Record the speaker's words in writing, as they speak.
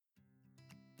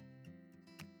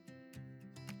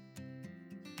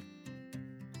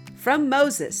From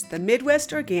Moses, the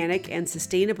Midwest Organic and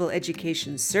Sustainable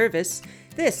Education Service,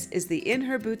 this is the In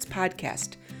Her Boots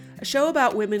podcast, a show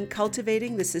about women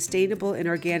cultivating the sustainable and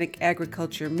organic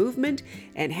agriculture movement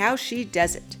and how she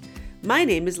does it. My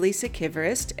name is Lisa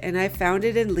Kiverist, and I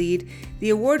founded and lead the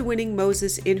award-winning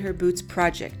Moses In Her Boots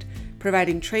project,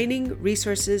 providing training,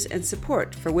 resources, and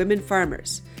support for women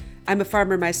farmers. I'm a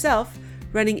farmer myself,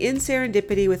 running in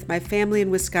serendipity with my family in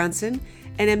Wisconsin,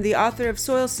 and am the author of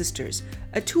Soil Sisters,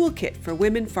 a toolkit for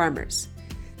women farmers.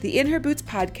 The In Her Boots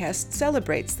podcast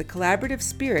celebrates the collaborative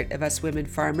spirit of us women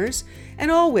farmers and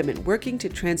all women working to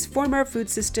transform our food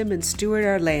system and steward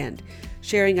our land,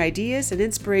 sharing ideas and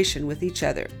inspiration with each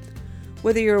other.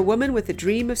 Whether you're a woman with a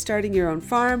dream of starting your own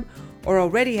farm or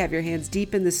already have your hands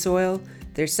deep in the soil,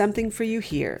 there's something for you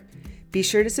here. Be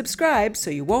sure to subscribe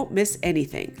so you won't miss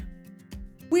anything.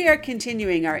 We are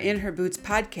continuing our In Her Boots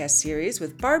podcast series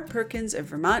with Barb Perkins of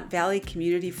Vermont Valley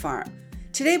Community Farm.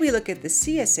 Today we look at the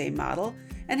CSA model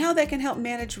and how that can help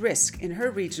manage risk in her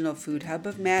regional food hub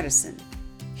of Madison.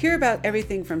 Hear about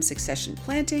everything from succession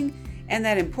planting and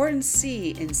that important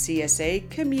C in CSA,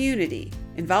 community,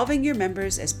 involving your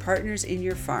members as partners in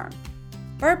your farm.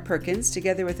 Barb Perkins,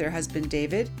 together with her husband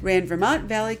David, ran Vermont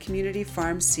Valley Community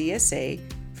Farm CSA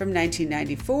from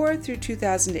 1994 through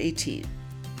 2018.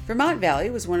 Vermont Valley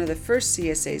was one of the first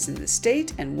CSAs in the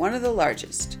state and one of the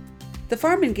largest. The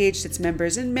farm engaged its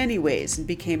members in many ways and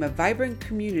became a vibrant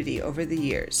community over the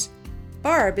years.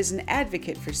 Barb is an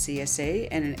advocate for CSA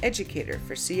and an educator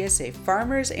for CSA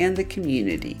farmers and the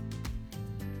community.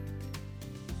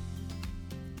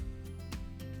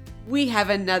 We have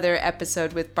another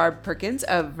episode with Barb Perkins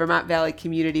of Vermont Valley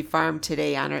Community Farm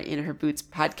today on our In Her Boots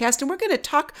podcast, and we're going to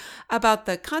talk about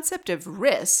the concept of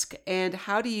risk and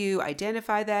how do you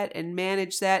identify that and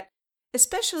manage that,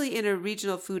 especially in a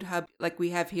regional food hub like we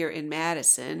have here in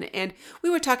Madison. And we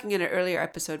were talking in an earlier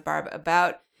episode, Barb,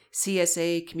 about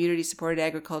CSA, community-supported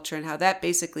agriculture, and how that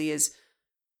basically is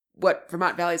what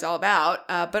Vermont Valley is all about,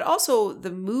 but also the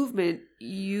movement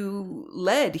you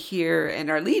led here and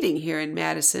are leading here in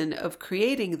Madison of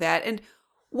creating that. And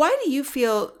why do you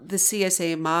feel the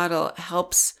CSA model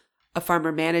helps a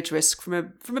farmer manage risk from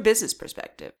a business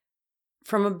perspective?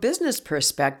 From a business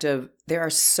perspective, there are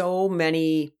so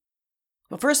many,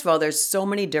 well, first of all, there's so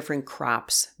many different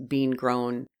crops being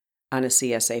grown on a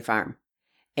CSA farm.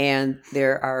 And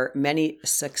there are many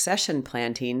succession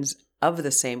plantings of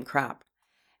the same crop.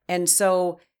 And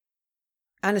so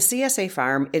on a CSA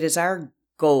farm, it is our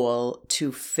goal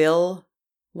to fill,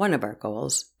 one of our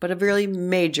goals, but a really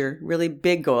major, really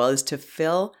big goal is to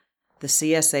fill the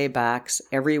CSA box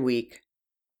every week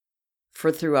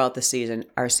for throughout the season.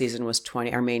 Our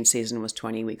main season was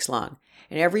 20 weeks long.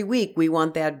 And every week we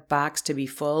want that box to be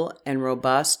full and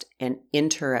robust and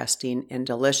interesting and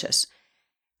delicious.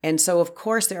 And so, of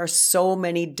course, there are so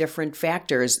many different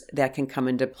factors that can come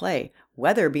into play,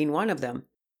 weather being one of them.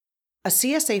 A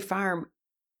CSA farm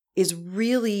is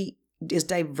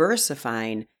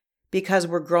diversifying because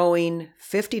we're growing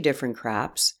 50 different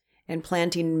crops and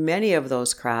planting many of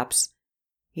those crops,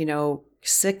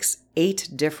 6, 8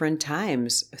 different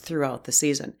times throughout the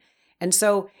season. And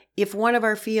so if one of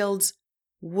our fields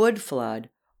would flood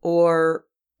or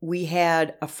we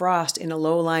had a frost in a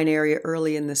low-lying area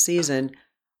early in the season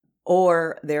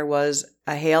or there was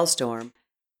a hailstorm,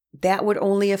 that would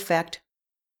only affect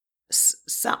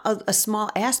a small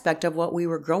aspect of what we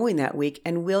were growing that week,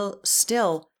 and we'll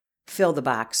still fill the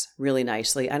box really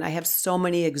nicely. And I have so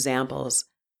many examples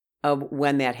of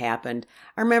when that happened.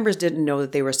 Our members didn't know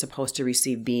that they were supposed to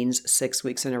receive beans 6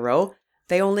 weeks in a row.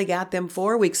 They only got them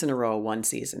 4 weeks in a row one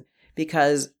season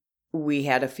because we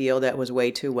had a field that was way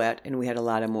too wet and we had a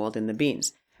lot of mold in the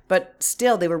beans. But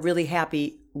still, they were really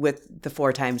happy with the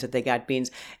 4 times that they got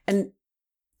beans. And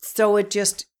so it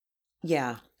just,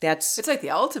 it's like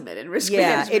the ultimate in risk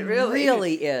management, it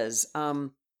really is.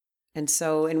 And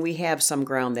we have some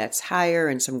ground that's higher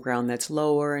and some ground that's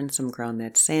lower and some ground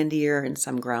that's sandier and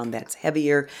some ground that's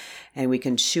heavier. And we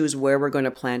can choose where we're going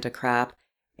to plant a crop.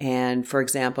 And for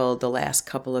example, the last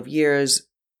couple of years,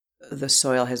 the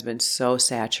soil has been so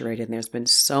saturated and there's been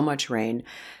so much rain.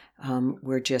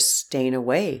 We're just staying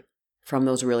away from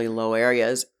those really low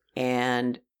areas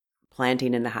and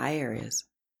planting in the high areas.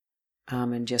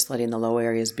 And just letting the low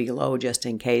areas be low just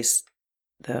in case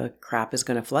the crop is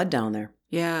going to flood down there.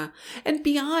 Yeah. And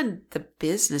beyond the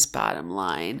business bottom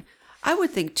line, I would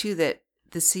think too that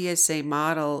the CSA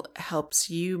model helps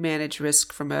you manage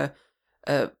risk from a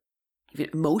even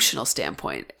emotional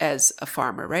standpoint as a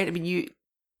farmer, right? I mean,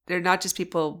 they're not just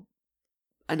people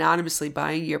anonymously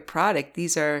buying your product.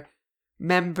 These are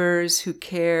members who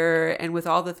care, and with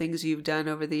all the things you've done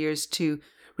over the years to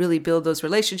really build those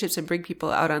relationships and bring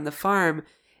people out on the farm,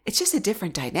 it's just a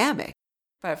different dynamic.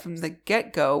 But from the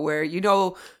get-go where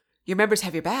your members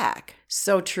have your back.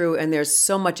 So true. And there's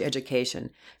so much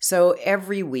education. So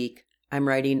every week I'm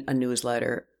writing a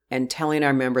newsletter and telling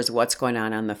our members what's going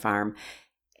on the farm.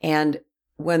 And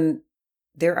when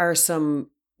there are some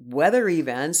weather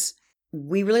events,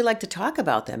 we really like to talk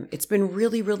about them. It's been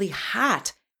really, really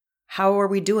hot. How are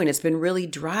we doing? It's been really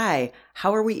dry.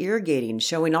 How are we irrigating?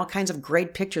 Showing all kinds of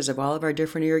great pictures of all of our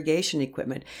different irrigation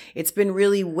equipment. It's been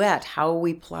really wet. How are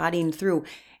we plodding through?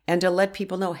 And to let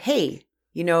people know, hey,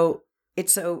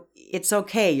 it's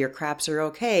okay. Your crops are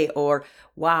okay. Or,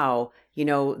 wow,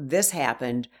 this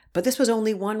happened, but this was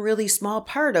only one really small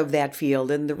part of that field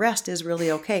and the rest is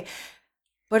really okay.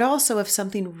 But also if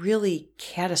something really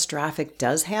catastrophic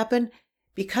does happen,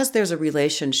 because there's a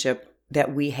relationship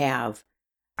that we have,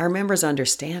 our members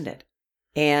understand it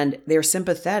and they're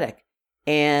sympathetic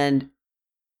and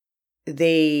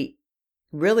they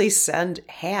really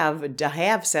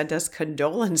have sent us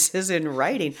condolences in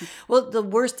writing. Well, the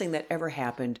worst thing that ever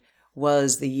happened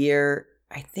was the year,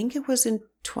 I think it was in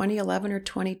 2011 or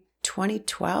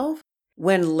 2012,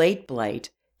 when late blight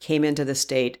came into the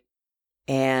state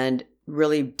and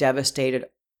really devastated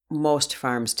most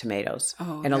farms' tomatoes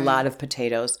and a lot of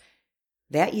potatoes.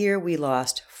 That year, we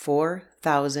lost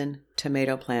 4,000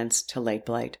 tomato plants to late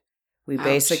blight. We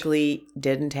basically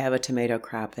didn't have a tomato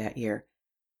crop that year.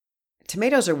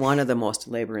 Tomatoes are one of the most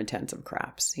labor-intensive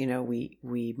crops.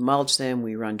 We mulch them,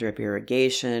 we run drip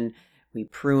irrigation, we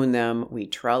prune them, we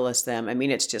trellis them. I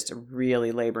mean, it's just a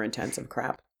really labor-intensive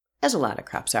crop, as a lot of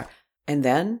crops are. And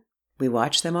then we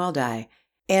watch them all die.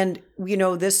 And,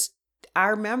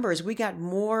 our members, we got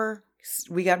more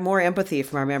empathy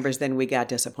from our members than we got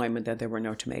disappointment that there were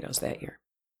no tomatoes that year.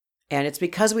 And it's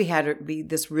because we had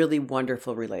this really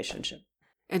wonderful relationship.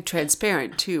 And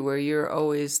transparent, too, where you're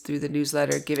always, through the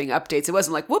newsletter, giving updates. It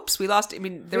wasn't like, whoops, we lost it. I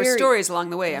mean, there were stories along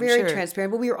the way, I'm sure. Very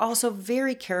transparent, but we were also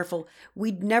very careful.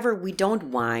 We don't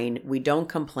whine, we don't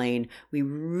complain. We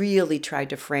really tried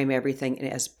to frame everything in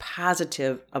as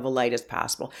positive of a light as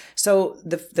possible. So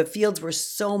the fields were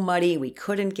so muddy, we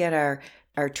couldn't get our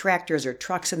tractors or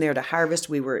trucks in there to harvest.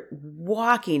 We were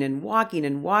walking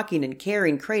and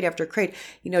carrying crate after crate,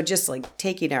 just like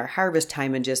taking our harvest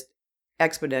time and just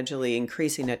exponentially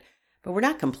increasing it. But we're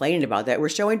not complaining about that. We're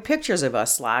showing pictures of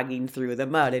us slogging through the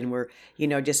mud and we're,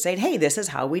 just saying, hey, this is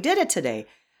how we did it today.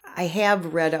 I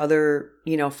have read other,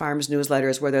 farms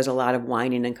newsletters where there's a lot of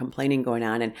whining and complaining going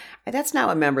on. And that's not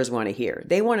what members want to hear.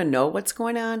 They want to know what's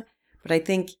going on. But I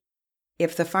think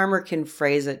if the farmer can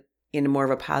phrase it in more of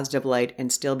a positive light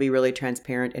and still be really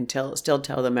transparent and still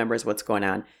tell the members what's going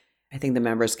on, I think the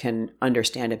members can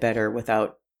understand it better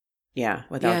without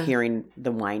hearing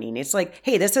the whining. It's like,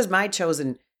 hey, this is my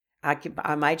chosen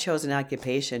occupation.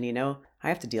 I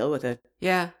have to deal with it.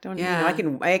 Yeah.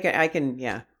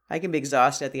 I can be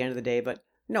exhausted at the end of the day, but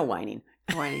no whining.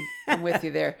 Whining. I'm with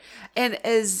you there. And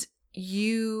as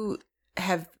you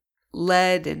have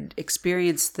led and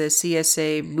experienced the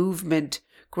CSA movement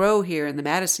grow here in the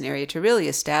Madison area to really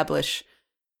establish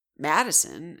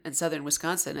Madison and southern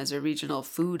Wisconsin as a regional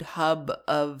food hub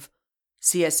of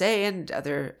CSA and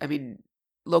other,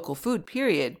 local food,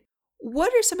 period.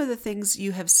 What are some of the things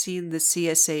you have seen the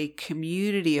CSA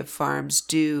community of farms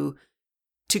do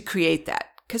to create that?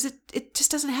 Because it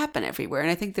just doesn't happen everywhere. And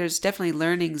I think there's definitely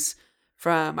learnings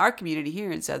from our community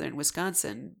here in southern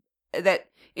Wisconsin that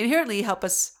inherently help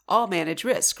us all manage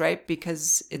risk, right?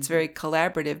 Because it's very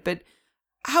collaborative. But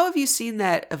how have you seen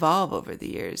that evolve over the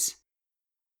years?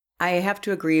 I have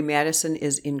to agree, Madison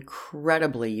is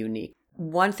incredibly unique.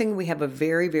 One thing, we have a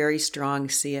very, very strong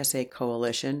CSA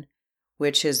coalition,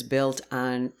 which is built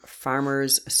on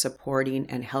farmers supporting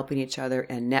and helping each other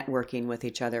and networking with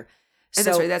each other. And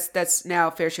that's right. That's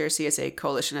now Fair Share CSA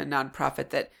Coalition, a nonprofit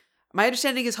that my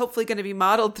understanding is hopefully going to be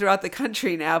modeled throughout the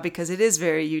country now because it is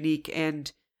very unique and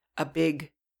a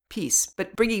big piece.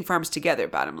 But bringing farms together,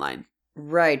 bottom line.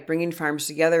 Right, bringing farms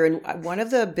together. And one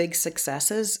of the big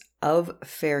successes of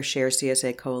Fair Share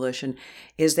CSA Coalition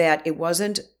is that it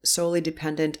wasn't solely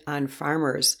dependent on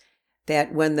farmers.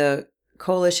 That when the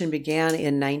coalition began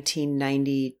in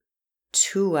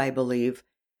 1992, I believe,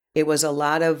 it was a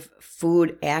lot of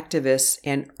food activists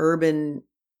and urban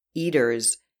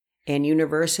eaters and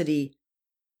university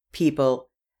people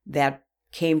that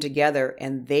came together,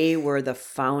 and they were the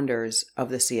founders of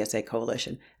the CSA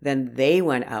Coalition. Then they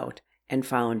went out and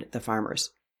found the farmers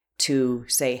to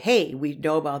say, hey, we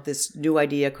know about this new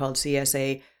idea called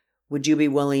CSA. Would you be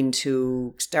willing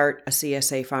to start a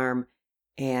CSA farm?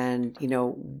 And,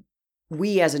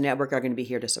 we as a network are going to be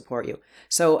here to support you.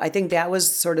 So I think that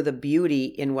was sort of the beauty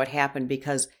in what happened,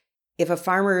 because if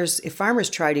farmers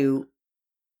try to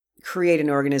create an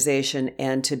organization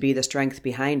and to be the strength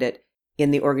behind it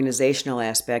in the organizational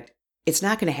aspect, it's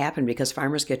not going to happen because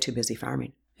farmers get too busy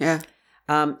farming. Yeah.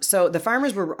 So the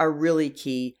farmers are really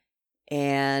key.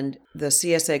 And the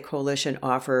CSA Coalition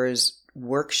offers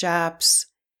workshops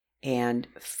and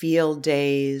field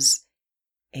days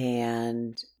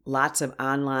and lots of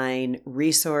online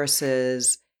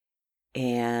resources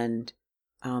and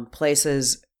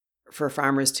places for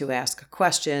farmers to ask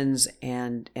questions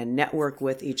and network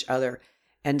with each other.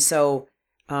 And so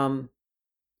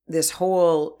this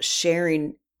whole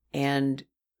sharing and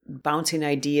bouncing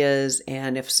ideas,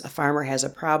 and if a farmer has a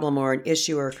problem or an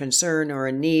issue or a concern or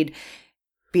a need,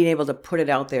 being able to put it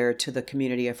out there to the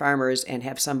community of farmers and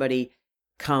have somebody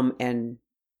come and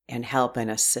help and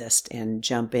assist and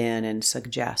jump in and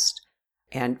suggest.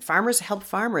 And farmers help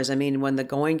farmers. I mean, when the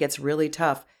going gets really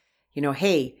tough,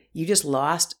 hey, you just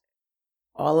lost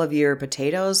all of your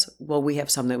potatoes. Well, we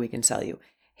have some that we can sell you.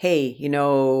 Hey,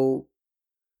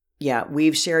 yeah,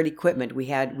 we've shared equipment. We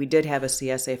did have a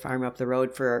CSA farm up the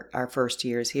road for our first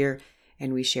years here,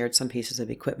 and we shared some pieces of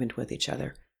equipment with each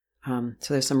other. So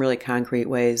there's some really concrete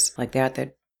ways like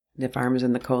that the farmers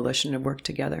and the coalition have worked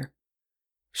together.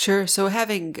 Sure. So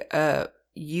having a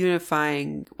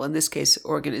unifying, well, in this case,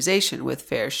 organization with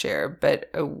Fair Share,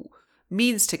 but a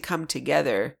means to come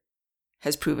together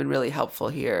has proven really helpful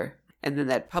here. And then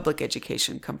that public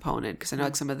education component, because I know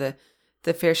like some of the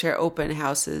Fair Share open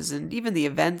houses and even the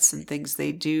events and things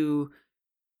they do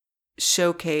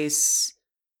showcase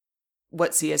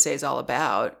what CSA is all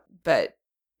about. But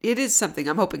it is something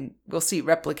I'm hoping we'll see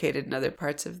replicated in other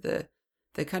parts of the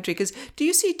country. Because do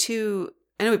you see too,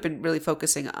 I know we've been really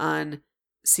focusing on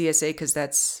CSA because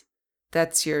that's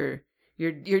your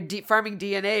farming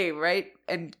DNA, right?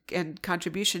 And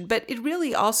contribution. But it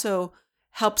really also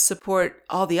helps support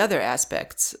all the other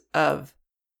aspects of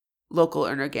local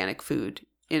and organic food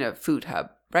in a food hub,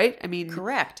 right? I mean,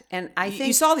 correct. And I think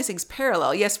you saw these things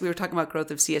parallel. Yes, we were talking about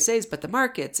growth of CSAs, but the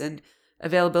markets and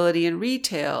availability in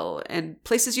retail and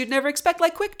places you'd never expect,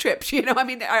 like Quick Trip,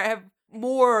 have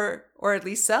more or at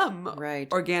least some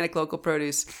organic local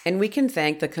produce. And we can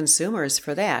thank the consumers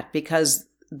for that, because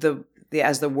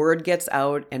as the word gets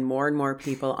out and more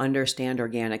people understand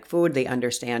organic food, they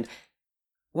understand,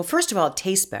 well, first of all, it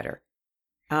tastes better.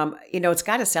 It's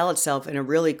got to sell itself in a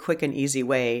really quick and easy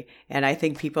way. And I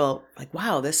think people like,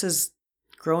 wow, this is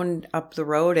grown up the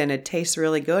road and it tastes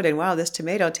really good. And wow, this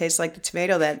tomato tastes like the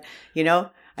tomato that,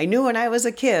 I knew when I was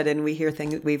a kid. And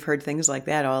we've heard things like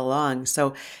that all along.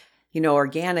 So,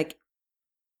 organic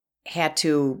had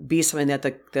to be something that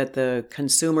the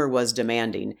consumer was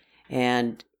demanding.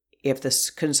 And if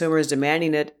the consumer is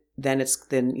demanding it, then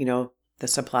the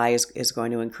supply is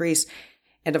going to increase.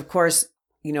 And of course,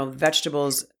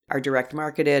 vegetables are direct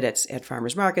marketed at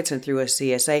farmers markets and through a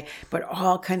CSA, but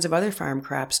all kinds of other farm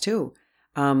crops too,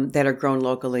 that are grown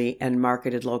locally and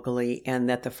marketed locally, and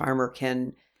that the farmer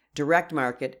can direct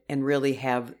market and really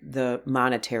have the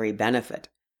monetary benefit,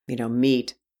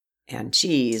 meat and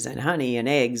cheese and honey and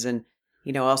eggs and,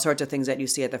 all sorts of things that you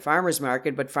see at the farmer's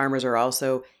market. But farmers are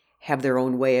also have their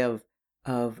own way of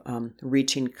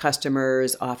reaching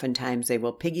customers. Oftentimes they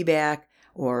will piggyback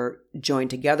or join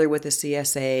together with a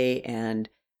CSA and,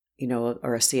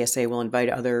 or a CSA will invite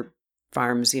other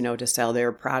farms, to sell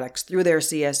their products through their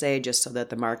CSA just so that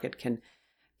the market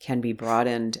can be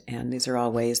broadened. And these are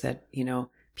all ways that,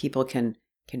 people can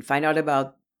find out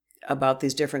about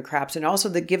these different crops, and also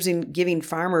the giving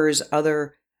farmers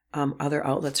other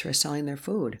outlets for selling their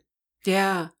food.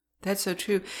 Yeah, that's so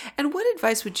true. And what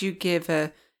advice would you give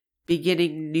a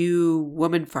beginning new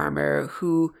woman farmer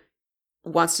who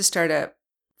wants to start a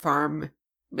farm?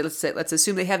 Let's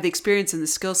assume they have the experience and the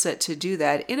skill set to do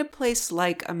that in a place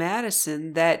like a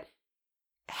Madison that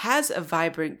has a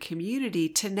vibrant community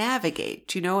to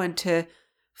navigate, and to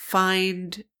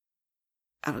find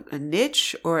a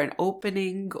niche or an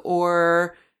opening,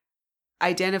 or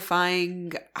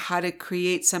identifying how to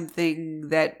create something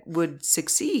that would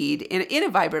succeed in a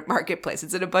vibrant marketplace.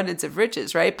 It's an abundance of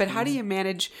riches, right? But how do you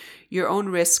manage your own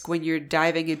risk when you're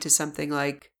diving into something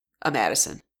like a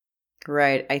Madison?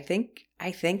 Right. I think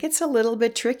it's a little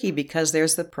bit tricky because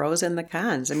there's the pros and the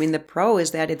cons. I mean, the pro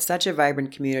is that it's such a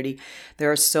vibrant community.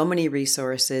 There are so many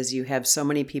resources. You have so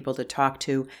many people to talk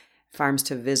to, farms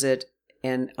to visit,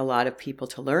 and a lot of people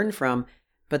to learn from.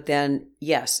 But then,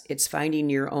 yes, it's finding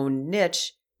your own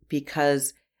niche,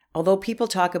 because although people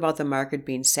talk about the market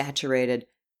being saturated,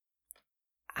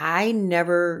 I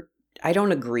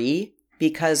don't agree,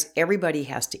 because everybody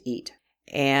has to eat.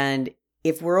 And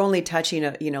if we're only touching,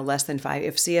 less than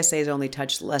if CSAs only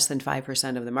touch less than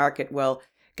 5% of the market, well,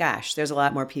 gosh, there's a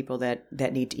lot more people that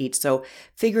need to eat. So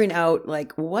figuring out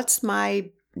like, what's my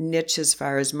niche as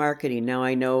far as marketing? Now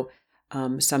I know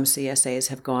some CSAs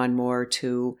have gone more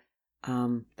to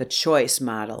the choice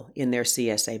model in their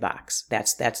CSA box.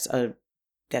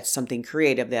 That's something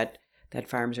creative that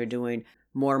farms are doing,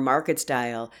 more market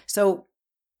style. So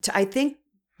I think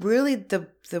really the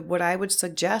what I would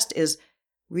suggest is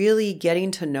really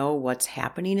getting to know what's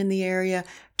happening in the area,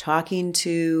 talking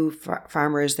to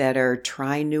farmers that are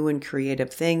trying new and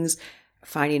creative things,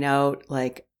 finding out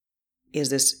like, is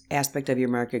this aspect of your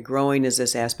market growing? Is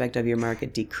this aspect of your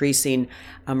market decreasing?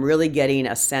 Really getting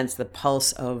a sense, the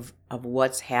pulse of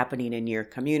what's happening in your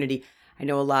community. I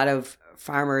know a lot of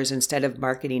farmers, instead of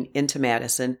marketing into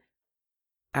Madison,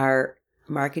 are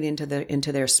marketing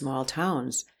into their small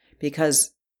towns,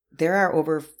 because there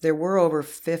were over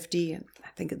 50, I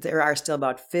think there are still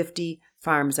about 50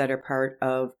 farms that are part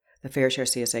of the Fair Share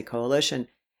CSA Coalition.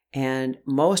 And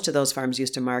most of those farms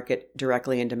used to market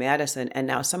directly into Madison. And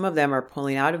now some of them are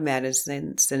pulling out of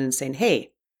Madison and saying,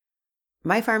 hey,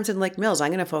 my farm's in Lake Mills.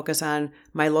 I'm going to focus on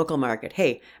my local market.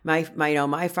 Hey, my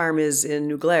farm is in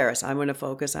New Glarus. I'm going to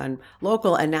focus on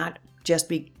local and not just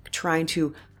be trying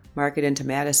to market into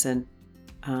Madison,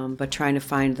 but trying to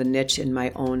find the niche in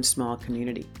my own small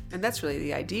community. And that's really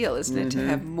the ideal, isn't it? To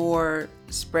have more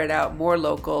spread out, more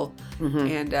local,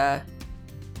 and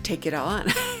take it all on.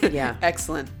 Yeah.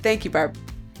 Excellent. Thank you, Barb.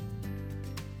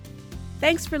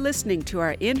 Thanks for listening to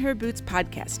our In Her Boots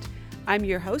podcast. I'm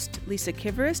your host, Lisa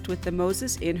Kiverist, with the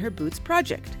Moses In Her Boots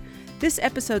project. This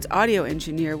episode's audio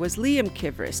engineer was Liam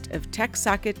Kiverist of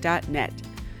TechSocket.net.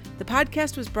 The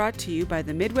podcast was brought to you by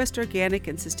the Midwest Organic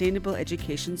and Sustainable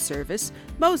Education Service,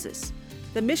 Moses.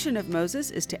 The mission of Moses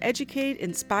is to educate,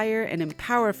 inspire, and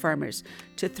empower farmers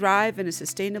to thrive in a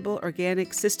sustainable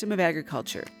organic system of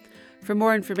agriculture. For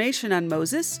more information on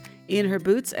Moses, In Her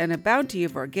Boots, and a bounty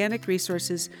of organic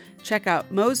resources, check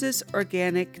out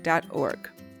mosesorganic.org.